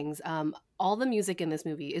few other things. All the music in this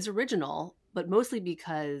movie is original, but mostly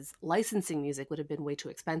because licensing music would have been way too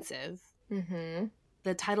expensive.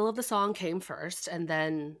 The title of the song came first, and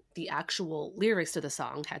then the actual lyrics to the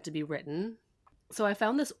song had to be written. So I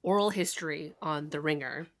found this oral history on The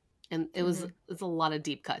Ringer, and it's a lot of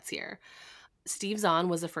deep cuts here. Steve Zahn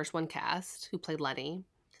was the first one cast, who played Lenny.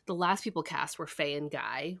 The last people cast were Faye and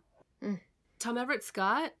Guy. Tom Everett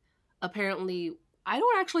Scott apparently I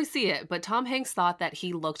don't actually see it, but Tom Hanks thought that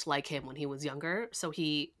he looked like him when he was younger, so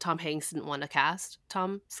Tom Hanks didn't want to cast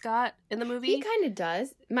Tom Scott in the movie. He kind of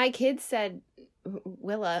does. My kids said,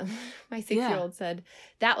 Willa, my 6-year-old said,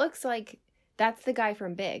 that looks like, that's the guy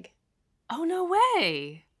from Big. Oh, no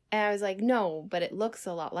way. And I was like, no, but it looks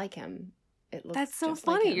a lot like him. It looks That's so just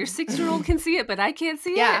funny. like him. Your 6-year-old can see it, but I can't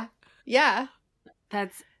see Yeah. it. Yeah.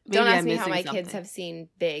 That's Don't ask I'm me how my missing kids something. have seen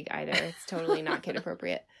Big either. It's totally not kid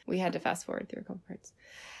appropriate. We had to fast forward through a couple parts.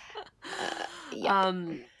 Yeah.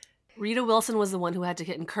 Rita Wilson was the one who had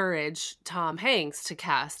to encourage Tom Hanks to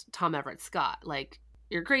cast Tom Everett Scott. Like,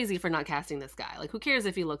 you're crazy for not casting this guy. Like, who cares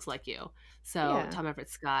if he looks like you? So Yeah. Tom Everett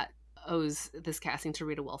Scott owes this casting to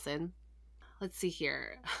Rita Wilson. Let's see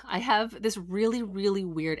here. I have this really, really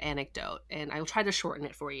weird anecdote, and I'll try to shorten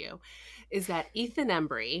it for you, is that Ethan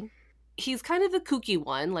Embry, he's kind of the kooky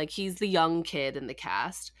one. Like, he's the young kid in the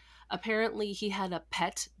cast. Apparently, he had a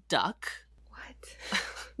pet duck. What?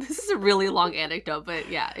 This is a really long anecdote, but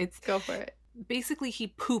yeah, it's... Go for it. Basically, he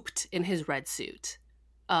pooped in his red suit.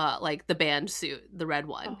 Like the band suit, the red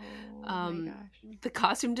one. Oh my gosh. The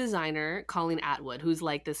costume designer, Colleen Atwood, who's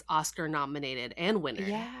like this Oscar nominated and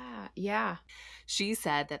winner. Yeah. She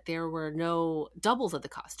said that there were no doubles of the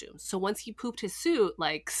costumes. So once he pooped his suit,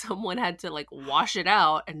 like someone had to like wash it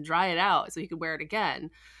out and dry it out so he could wear it again.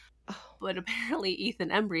 Oh. But apparently Ethan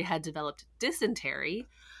Embry had developed dysentery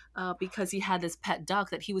because he had this pet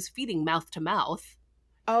duck that he was feeding mouth to mouth.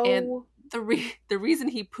 Oh. And the reason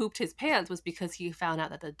he pooped his pants was because he found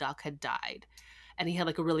out that the duck had died. And he had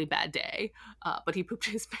like a really bad day. But he pooped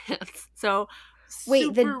his pants. So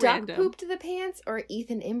wait, the duck random. pooped the pants or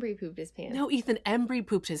Ethan Embry pooped his pants? No, Ethan Embry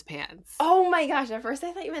pooped his pants. Oh my gosh, at first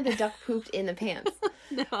I thought you meant the duck pooped in the pants.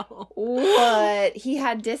 No. What? He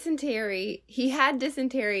had dysentery.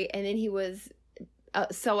 And then he was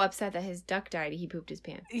so upset that his duck died, he pooped his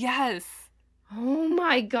pants. Yes. Oh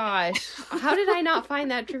my gosh. How did I not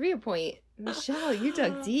find that trivia point? Michelle, you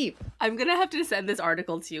dug deep. I'm going to have to send this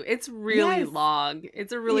article to you. It's really long.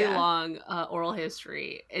 It's a really long oral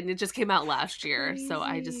history. And it just came out last year. Crazy. So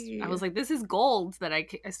I was like, this is gold that I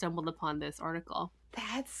stumbled upon this article.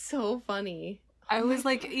 That's so funny. I was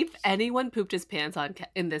like, if anyone pooped his pants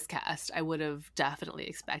in this cast, I would have definitely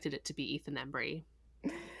expected it to be Ethan Embry.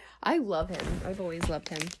 I love him. I've always loved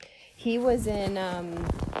him. He was in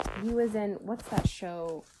what's that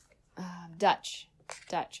show? Dutch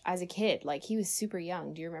as a kid. Like, he was super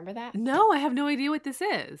young. Do you remember that? No, I have no idea what this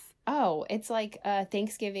is. Oh, it's like a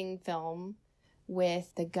Thanksgiving film with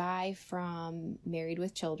the guy from Married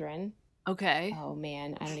with Children. Okay. Oh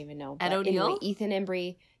man, I don't even know. Ed O'Neill? Anyway, Ethan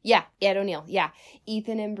Embry. Yeah, Ed O'Neill. Yeah.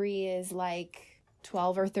 Ethan Embry is like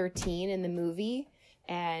 12 or 13 in the movie,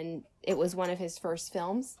 and it was one of his first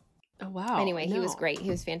films. Oh, wow. Anyway, he was great. He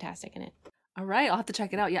was fantastic in it. All right, I'll have to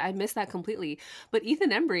check it out. Yeah, I missed that completely. But Ethan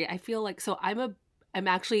Embry, I feel like, so I'm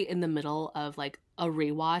actually in the middle of like a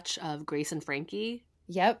rewatch of Grace and Frankie.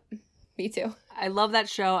 Yep, me too. I love that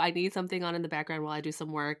show. I need something on in the background while I do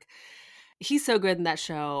some work. He's so good in that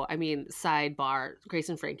show. I mean, sidebar, Grace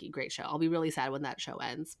and Frankie, great show. I'll be really sad when that show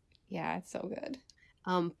ends. Yeah, it's so good.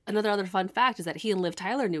 Another other fun fact is that he and Liv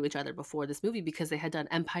Tyler knew each other before this movie because they had done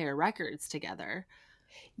Empire Records together.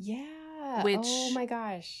 Yeah. Which, oh my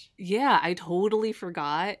gosh. Yeah, I totally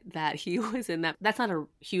forgot that he was in that. That's not a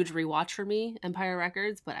huge rewatch for me, Empire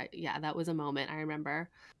Records, but that was a moment I remember.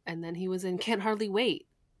 And then he was in Can't Hardly Wait.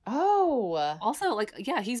 Oh. Also, like,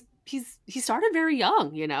 yeah, he started very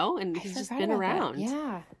young, you know, and he's just been around. That.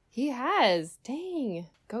 Yeah, he has. Dang.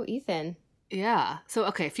 Go Ethan. Yeah. So,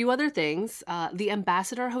 okay, a few other things. The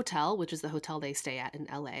Ambassador Hotel, which is the hotel they stay at in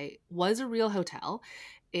LA, was a real hotel.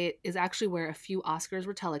 It is actually where a few Oscars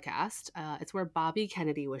were telecast. It's where Bobby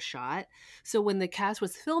Kennedy was shot. So when the cast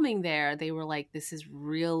was filming there, they were like, this is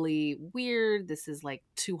really weird. This is like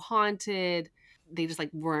too haunted. They just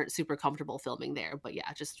like weren't super comfortable filming there. But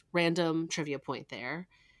yeah, just random trivia point there.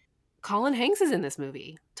 Colin Hanks is in this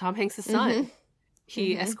movie. Tom Hanks' son. Mm-hmm.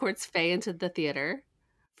 He escorts Faye into the theater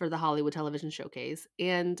for the Hollywood Television Showcase.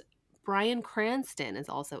 And Bryan Cranston is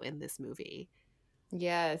also in this movie.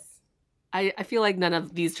 Yes. I feel like none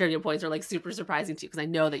of these trivia points are like super surprising to you because I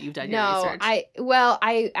know that you've done your research.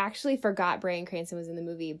 I actually forgot Bryan Cranston was in the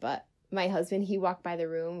movie, but my husband, he walked by the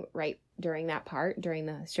room right during that part, during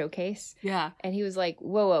the showcase. Yeah. And he was like,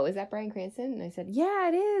 whoa, is that Bryan Cranston? And I said, yeah,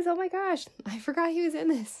 it is. Oh my gosh. I forgot he was in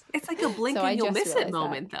this. It's like a blink and you'll miss it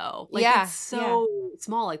moment though. Like, it's so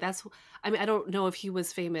small. Like I don't know if he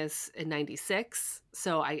was famous in 96,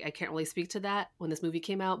 so I can't really speak to that when this movie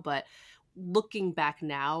came out, but looking back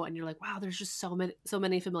now and you're like, wow, there's just so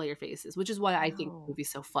many familiar faces, which is why I think the movie's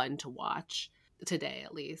so fun to watch today,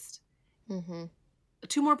 at least. Mm-hmm.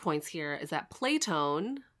 2 more points here is that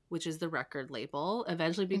Playtone, which is the record label,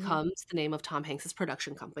 eventually becomes the name of Tom Hanks's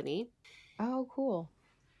production company. Oh, cool.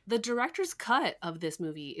 The director's cut of this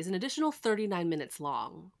movie is an additional 39 minutes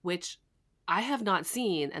long, which I have not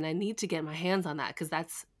seen, and I need to get my hands on that because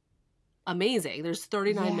that's amazing. There's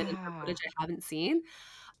 39 minutes of Yeah. footage I haven't seen.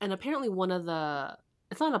 And apparently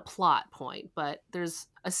it's not a plot point, but there's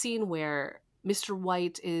a scene where Mr.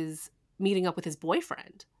 White is meeting up with his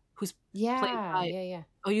boyfriend, who's played Yeah. by, Yeah.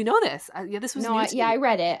 oh, you know this. Yeah, this was No, new to I me.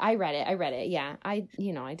 read it. I read it. Yeah. I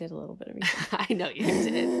did a little bit of research. I know you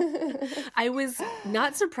did. I was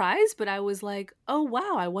not surprised, but I was like, oh,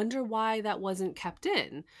 wow, I wonder why that wasn't kept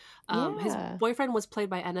in. His Yeah. boyfriend was played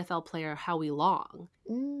by NFL player Howie Long.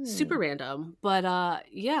 Super random, but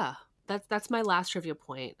yeah, that's my last trivia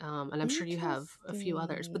point. And I'm sure you have a few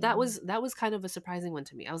others, but that was kind of a surprising one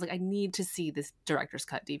to me. I was like, I need to see this director's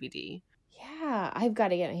cut DVD. Yeah, I've got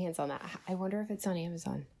to get my hands on that. I wonder if it's on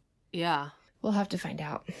Amazon. Yeah. We'll have to find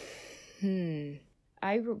out.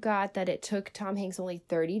 I got that it took Tom Hanks only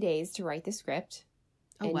 30 days to write the script.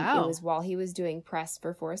 Oh, and wow. It was while he was doing press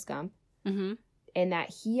for Forrest Gump. Mm-hmm. And that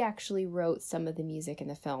he actually wrote some of the music in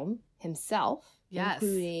the film himself. Yes.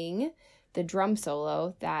 Including the drum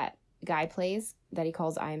solo that Guy plays that he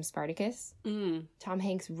calls I Am Spartacus. Tom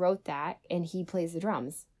Hanks wrote that, and he plays the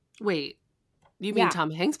drums. Wait, you mean Tom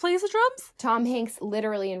Hanks plays the drums? Tom Hanks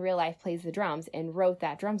literally in real life plays the drums and wrote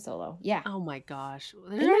that drum solo. Yeah. Oh my gosh.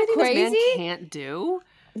 Isn't that crazy? This man can't do?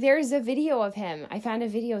 There's a video of him. I found a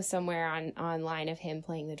video somewhere online of him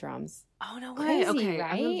playing the drums. Oh, no way. Crazy, Okay,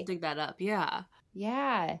 right? I'm going to dig that up. Yeah.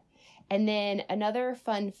 Yeah. And then another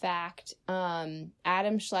fun fact,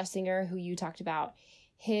 Adam Schlesinger, who you talked about,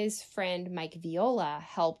 his friend Mike Viola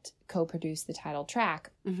helped co-produce the title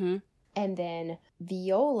track. Mm-hmm. And then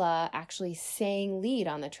Viola actually sang lead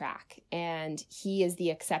on the track. And he is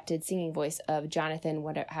the accepted singing voice of Jonathan,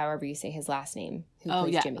 however you say his last name, who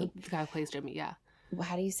plays Jimmy. The guy who plays Jimmy, yeah.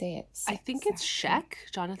 How do you say it? I think it's Scheck,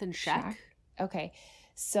 Jonathan Scheck. Okay.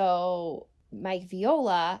 So Mike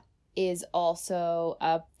Viola is also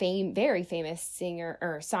a very famous singer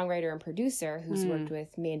or songwriter and producer who's worked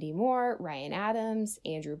with Mandy Moore, Ryan Adams,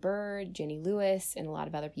 Andrew Bird, Jenny Lewis, and a lot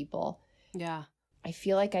of other people. Yeah. I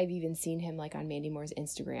feel like I've even seen him like on Mandy Moore's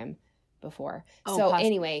Instagram before. Oh, so possibly.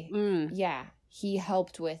 Anyway, yeah, he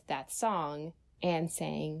helped with that song and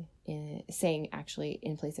sang actually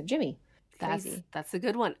in place of Jimmy. Crazy. That's a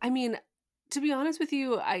good one. I mean, to be honest with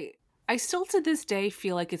you, I still to this day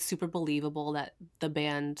feel like it's super believable that the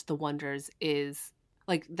band The Wonders is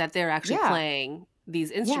like that they're actually playing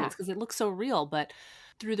these instruments because it looks so real. But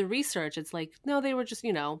through the research, it's like, no, they were just,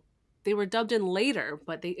 they were dubbed in later,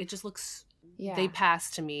 but it just looks, they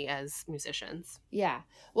pass to me as musicians. Yeah.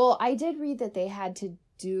 Well, I did read that they had to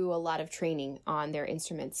do a lot of training on their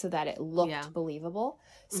instruments so that it looked believable.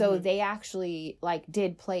 So they actually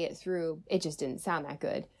did play it through. It just didn't sound that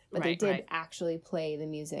good, but they did actually play the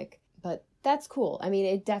music. But that's cool. I mean,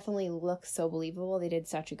 it definitely looks so believable. They did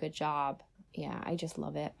such a good job. Yeah, I just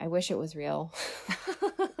love it. I wish it was real.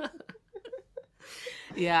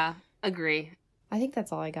 Yeah, agree. I think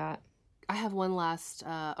that's all I got. I have one last,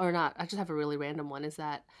 or not, I just have a really random one, is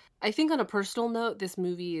that I think on a personal note, this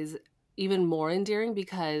movie is even more endearing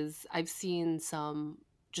because I've seen some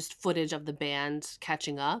just footage of the band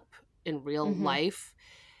catching up in real life.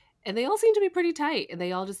 And they all seem to be pretty tight. And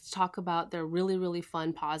they all just talk about their really, really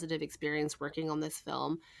fun, positive experience working on this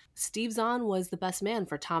film. Steve Zahn was the best man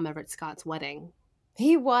for Tom Everett Scott's wedding.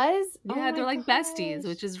 He was? Yeah, they're like besties,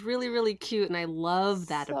 which is really, really cute. And I love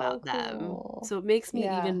that about them. So it makes me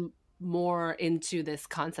even more into this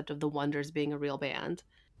concept of the Wonders being a real band.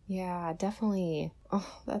 Yeah, definitely.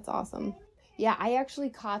 Oh, that's awesome. Yeah, I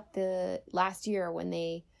actually caught the last year when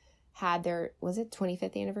they had their, was it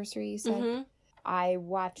 25th anniversary, you said? I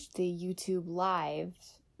watched the YouTube live.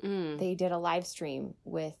 They did a live stream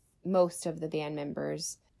with most of the band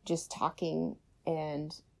members just talking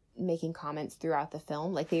and making comments throughout the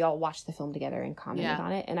film. Like they all watched the film together and commented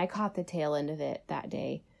on it. And I caught the tail end of it that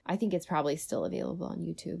day. I think it's probably still available on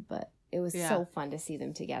YouTube, but it was so fun to see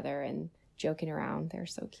them together and joking around. They're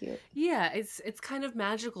so cute. Yeah, it's kind of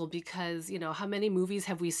magical because, how many movies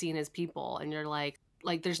have we seen as people? And you're like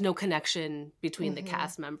there's no connection between the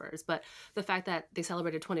cast members, but the fact that they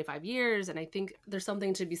celebrated 25 years, and I think there's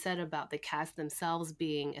something to be said about the cast themselves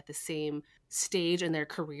being at the same stage in their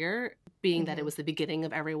career, being that it was the beginning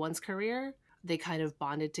of everyone's career. They kind of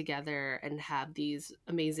bonded together and have these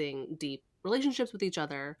amazing, deep relationships with each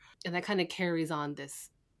other, and that kind of carries on this.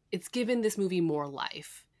 It's given this movie more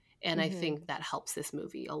life, and I think that helps this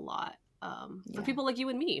movie a lot. for people like you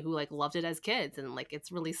and me who like loved it as kids, and like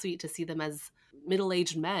it's really sweet to see them as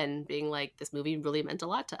middle-aged men being like, this movie really meant a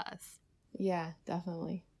lot to us. Yeah,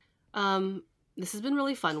 definitely. This has been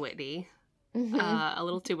really fun, Whitney. A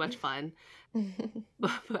little too much fun.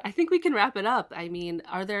 But I think we can wrap it up. I mean,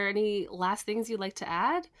 are there any last things you'd like to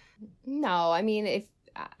add? No, I mean, if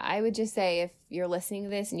I would just say, if you're listening to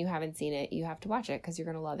this and you haven't seen it, you have to watch it because you're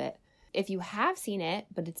going to love it. If you have seen it,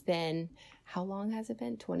 but it's been, how long has it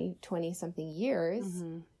been? 20 something years.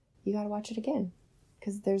 Mm-hmm. You got to watch it again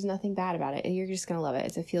because there's nothing bad about it. You're just going to love it.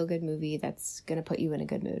 It's a feel-good movie that's going to put you in a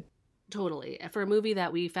good mood. Totally. For a movie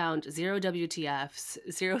that we found 0 WTFs,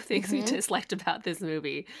 0 things we disliked about this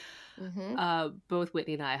movie, both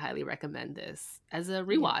Whitney and I highly recommend this as a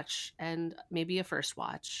rewatch and maybe a first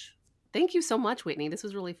watch. Thank you so much, Whitney. This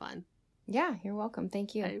was really fun. Yeah, you're welcome.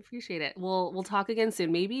 Thank you. I appreciate it. We'll talk again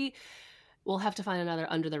soon. Maybe we'll have to find another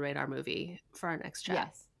under the radar movie for our next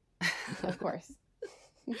chat. Yes, of course.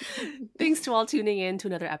 Thanks to all tuning in to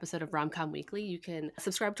another episode of Romcom Weekly. You can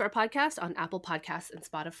subscribe to our podcast on Apple Podcasts and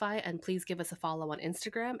Spotify, and please give us a follow on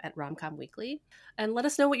Instagram at Romcom Weekly. And let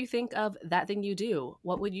us know what you think of That Thing You Do.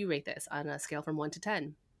 What would you rate this on a scale from 1 to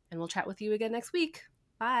 10? And we'll chat with you again next week.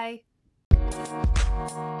 Bye.